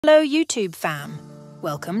Hello YouTube fam!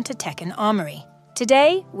 Welcome to Tekken Armory.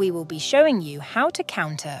 Today we will be showing you how to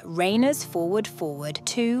counter Reina's forward-forward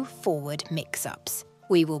 2 forward mix-ups.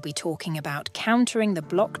 We will be talking about countering the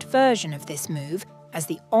blocked version of this move, as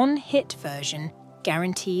the on-hit version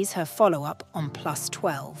guarantees her follow-up on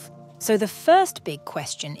 +12. So the first big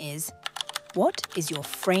question is, what is your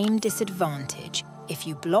frame disadvantage if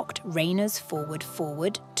you blocked Reina's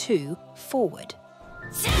forward-forward 2 forward?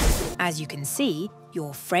 As you can see,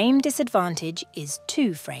 your frame disadvantage is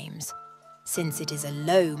 2 frames. Since it is a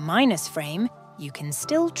low minus frame, you can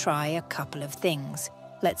still try a couple of things.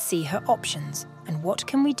 Let's see her options and what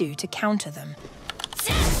can we do to counter them.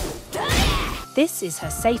 This is her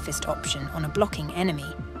safest option on a blocking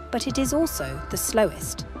enemy, but it is also the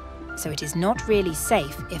slowest. So it is not really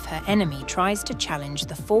safe if her enemy tries to challenge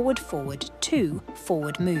the forward-forward 2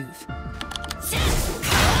 forward move.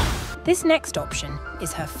 This next option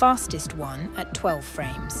is her fastest one at 12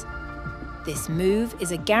 frames. This move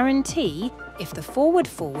is a guarantee if the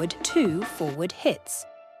forward-forward 2 forward hits.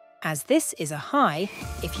 As this is a high,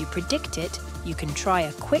 if you predict it, you can try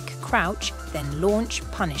a quick crouch, then launch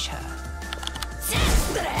punish her.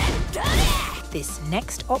 This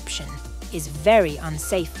next option is very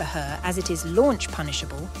unsafe for her as it is launch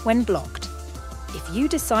punishable when blocked. If you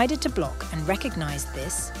decided to block and recognized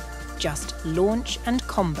this, just launch and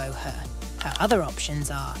combo her. Her other options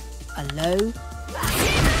are a low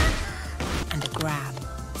and a grab.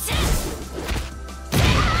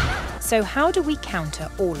 So how do we counter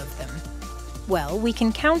all of them? Well, we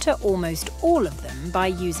can counter almost all of them by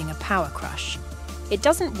using a power crush. It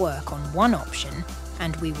doesn't work on one option,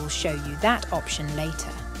 and we will show you that option later.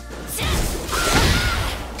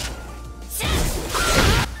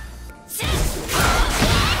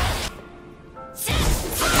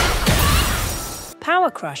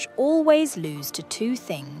 Power Crush always lose to 2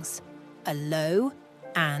 things, a low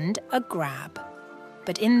and a grab.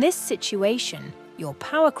 But in this situation, your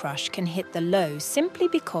Power Crush can hit the low simply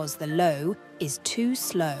because the low is too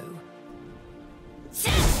slow.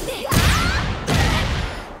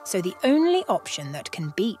 So the only option that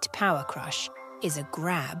can beat Power Crush is a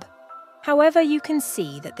grab. However, you can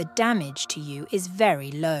see that the damage to you is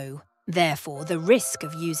very low. Therefore, the risk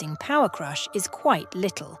of using Power Crush is quite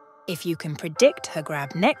little. If you can predict her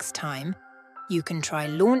grab next time, you can try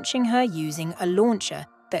launching her using a launcher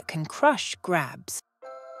that can crush grabs.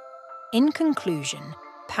 In conclusion,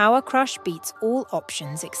 Power Crush beats all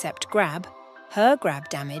options except grab. Her grab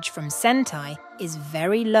damage from Sentai is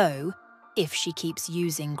very low if she keeps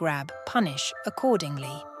using grab punish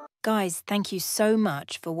accordingly. Guys, thank you so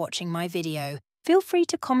much for watching my video. Feel free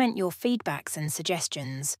to comment your feedbacks and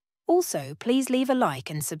suggestions. Also, please leave a like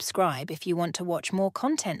and subscribe if you want to watch more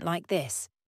content like this.